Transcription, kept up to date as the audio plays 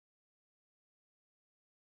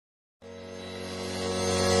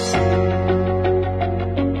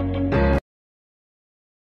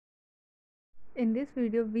In this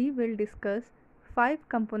video, we will discuss 5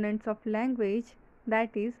 components of language,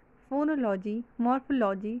 that is phonology,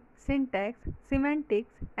 morphology, syntax,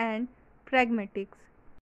 semantics and pragmatics,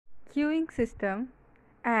 queuing system,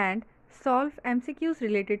 and solve MCQs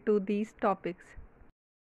related to these topics.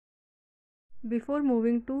 Before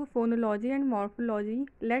moving to phonology and morphology,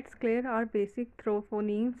 let's clear our basic through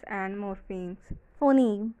phonemes and morphemes.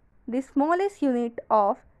 Phoneme, the smallest unit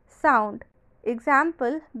of sound.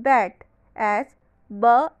 Example, bat as b,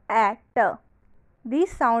 a, t.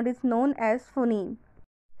 This sound is known as phoneme.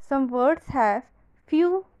 Some words have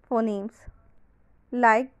few phonemes,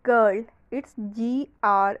 like girl, it's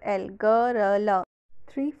G-R-L, girl.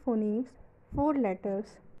 3 phonemes, 4 letters.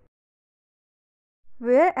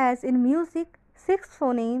 Whereas in music, 6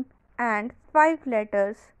 phonemes and 5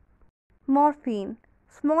 letters. Morpheme,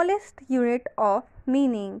 smallest unit of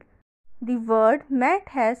meaning. The word mat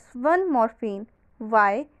has one morpheme.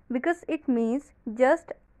 Why? Because it means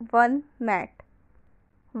just one mat.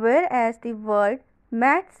 Whereas the word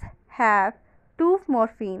mats have 2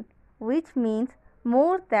 morphemes, which means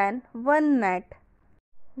more than one mat.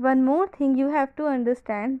 One more thing you have to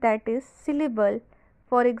understand, that is syllable.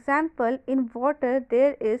 For example, in water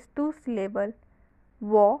there is 2 syllables,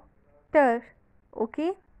 water.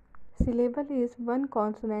 Okay? Syllable is one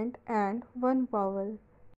consonant and one vowel.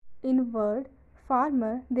 In word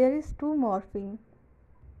farmer there is 2 morphemes.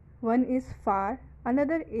 One is far,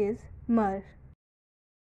 another is mer.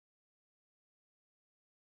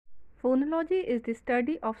 Phonology is the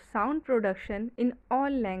study of sound production in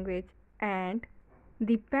all language and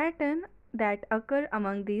the pattern that occur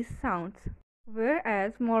among these sounds.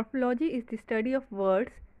 Whereas morphology is the study of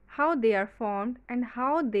words, how they are formed and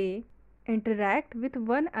how they interact with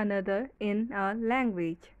one another in a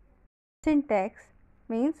language. Syntax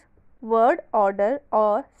means word order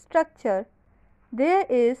or structure. There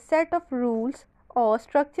is set of rules or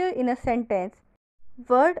structure in a sentence.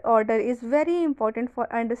 Word order is very important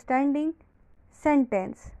for understanding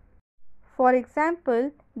sentence. For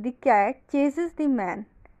example, the cat chases the man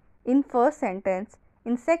in first sentence.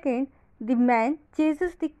 In second, the man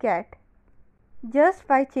chases the cat. Just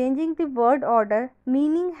by changing the word order,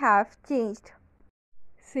 meaning have changed.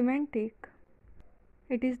 Semantic.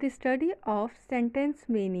 It is the study of sentence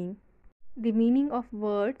meaning, the meaning of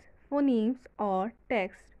words, phonemes or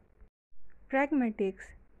text. Pragmatics.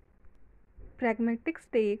 Pragmatics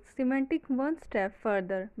takes semantic one step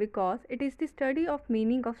further because it is the study of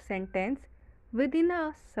meaning of sentence within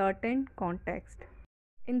a certain context.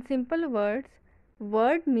 In simple words,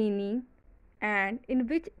 word meaning and in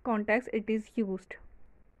which context it is used.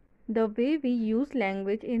 The way we use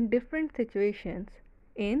language in different situations,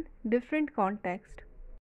 in different contexts.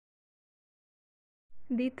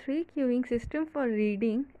 The 3 queuing system for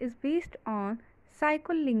reading is based on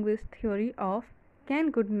psycholinguist theory of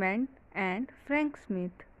Ken Goodman and Frank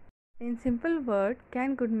Smith. In simple word,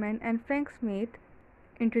 Ken Goodman and Frank Smith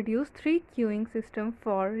introduced 3 queuing system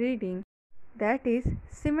for reading. That is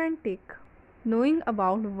semantic, knowing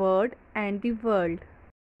about word and the world.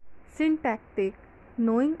 Syntactic,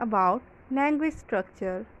 knowing about language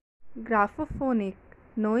structure. Graphophonic,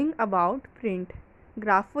 knowing about print.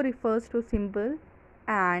 Grapho refers to symbol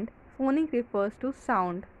and phonic refers to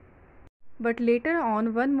sound. But later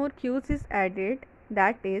on one more cues is added,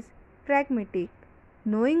 that is pragmatic,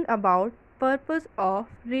 knowing about purpose of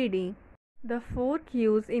reading. The 4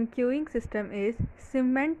 cues in queuing system is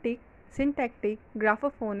semantic, syntactic,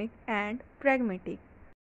 graphophonic and pragmatic.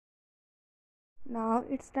 Now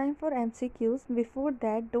it's time for MCQs. Before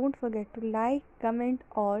that, don't forget to like, comment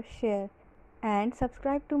or share and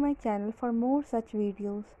subscribe to my channel for more such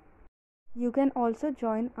videos. You can also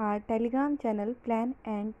join our Telegram channel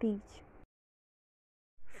Planandteach.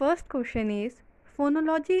 First question is,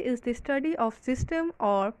 phonology is the study of system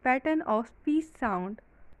or pattern of speech sound.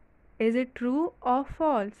 Is it true or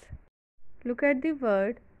false? Look at the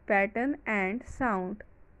word pattern and sound.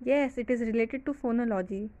 Yes, it is related to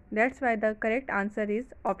phonology. That's why the correct answer is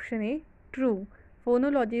option A, true.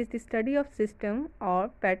 Phonology is the study of system or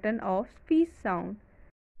pattern of speech sound.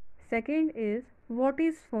 Second is, what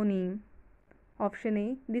is phoneme? Option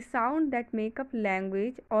A, the sound that make up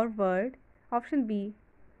language or word. Option B,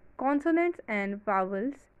 consonants and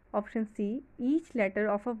vowels. Option C, each letter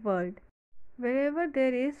of a word. Wherever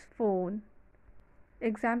there is phone,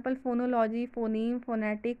 example phonology, phoneme,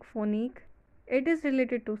 phonetic, phonic, it is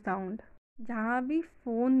related to sound. जहाँ भी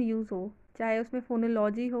phone use हो, चाहे उसमें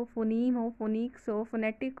phonology हो, phoneme हो, phonics हो,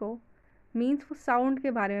 phonetic हो, means वो sound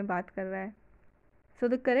के बारे में बात कर रहा है. So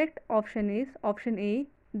the correct option is option A,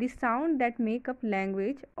 the sound that make up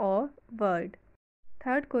language or word.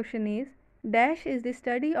 Third question is, Dash is the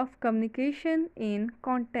study of communication in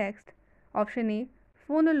context. Option A,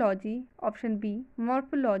 phonology. Option B,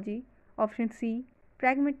 morphology. Option C,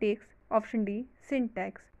 pragmatics. Option D,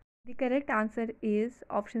 syntax. The correct answer is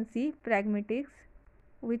option C, pragmatics,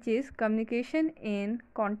 which is communication in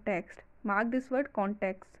context. Mark this word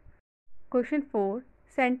context. Question 4.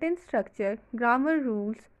 Sentence structure, grammar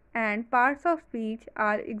rules, and parts of speech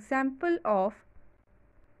are example of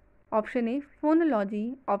option A,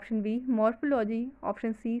 phonology, option B, morphology,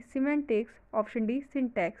 option C, semantics, option D,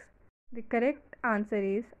 syntax. The correct answer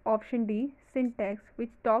is option D, syntax,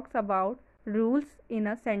 which talks about rules in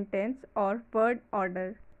a sentence or word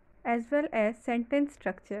order, as well as sentence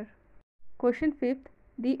structure. Question 5th.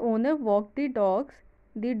 The owner walked the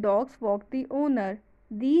dogs walked the owner.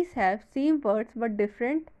 These have same words but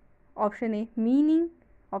different. Option A, meaning.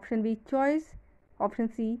 Option B, choice. Option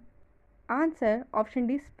C, answer. Option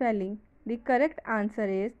D, spelling. The correct answer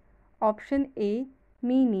is option A,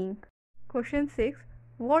 meaning. Question 6.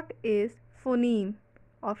 What is phoneme?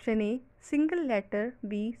 Option A, single letter.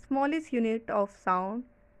 B, smallest unit of sound.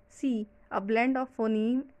 C, a blend of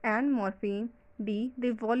phoneme and morpheme. D,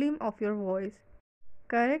 the volume of your voice.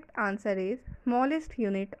 Correct answer is smallest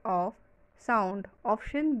unit of sound.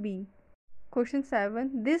 Option B. Question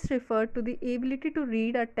 7. This referred to the ability to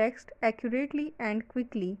read a text accurately and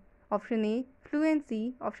quickly. Option A,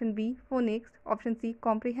 fluency. Option B, phonics. Option C,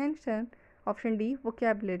 comprehension. Option D,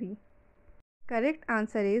 vocabulary. Correct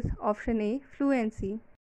answer is option A, fluency.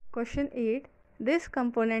 Question 8. This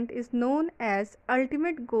component is known as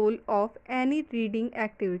ultimate goal of any reading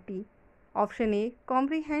activity. Option A,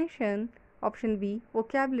 comprehension. Option B,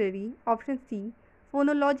 vocabulary. Option C,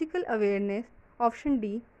 phonological awareness. Option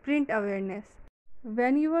D, print awareness.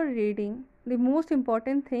 When you are reading, the most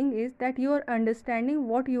important thing is that you are understanding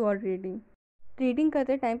what you are reading. Reading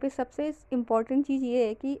करते time पे सबसे important चीज़ ये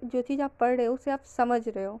है कि जो चीज़ आप पढ़ रहे हो उसे आप समझ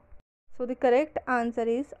रहे हो. So the correct answer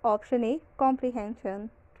is option A, comprehension.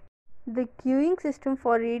 The queuing system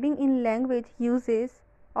for reading in language uses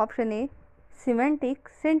option A,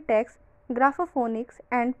 semantics, syntax, graphophonics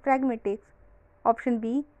and pragmatics. Option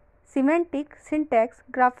B, semantics, syntax,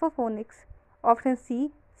 graphophonics. Option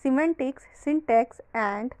C, semantics, syntax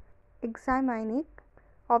and examining.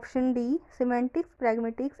 Option D, semantics,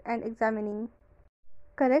 pragmatics and examining.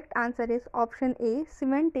 Correct answer is option A,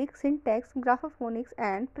 semantics, syntax, graphophonics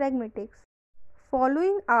and pragmatics.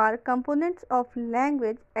 Following are components of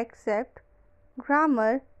language except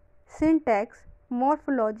grammar, syntax,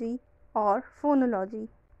 morphology or phonology.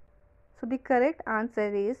 So the correct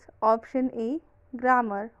answer is option A,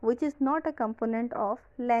 grammar, which is not a component of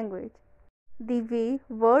language. The way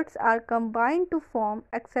words are combined to form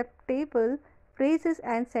acceptable phrases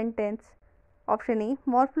and sentence. Option A,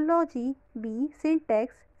 morphology. B,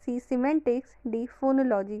 syntax. C, semantics. D,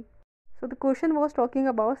 phonology. So the question was talking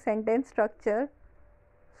about sentence structure.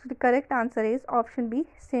 So the correct answer is option B,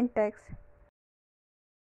 syntax.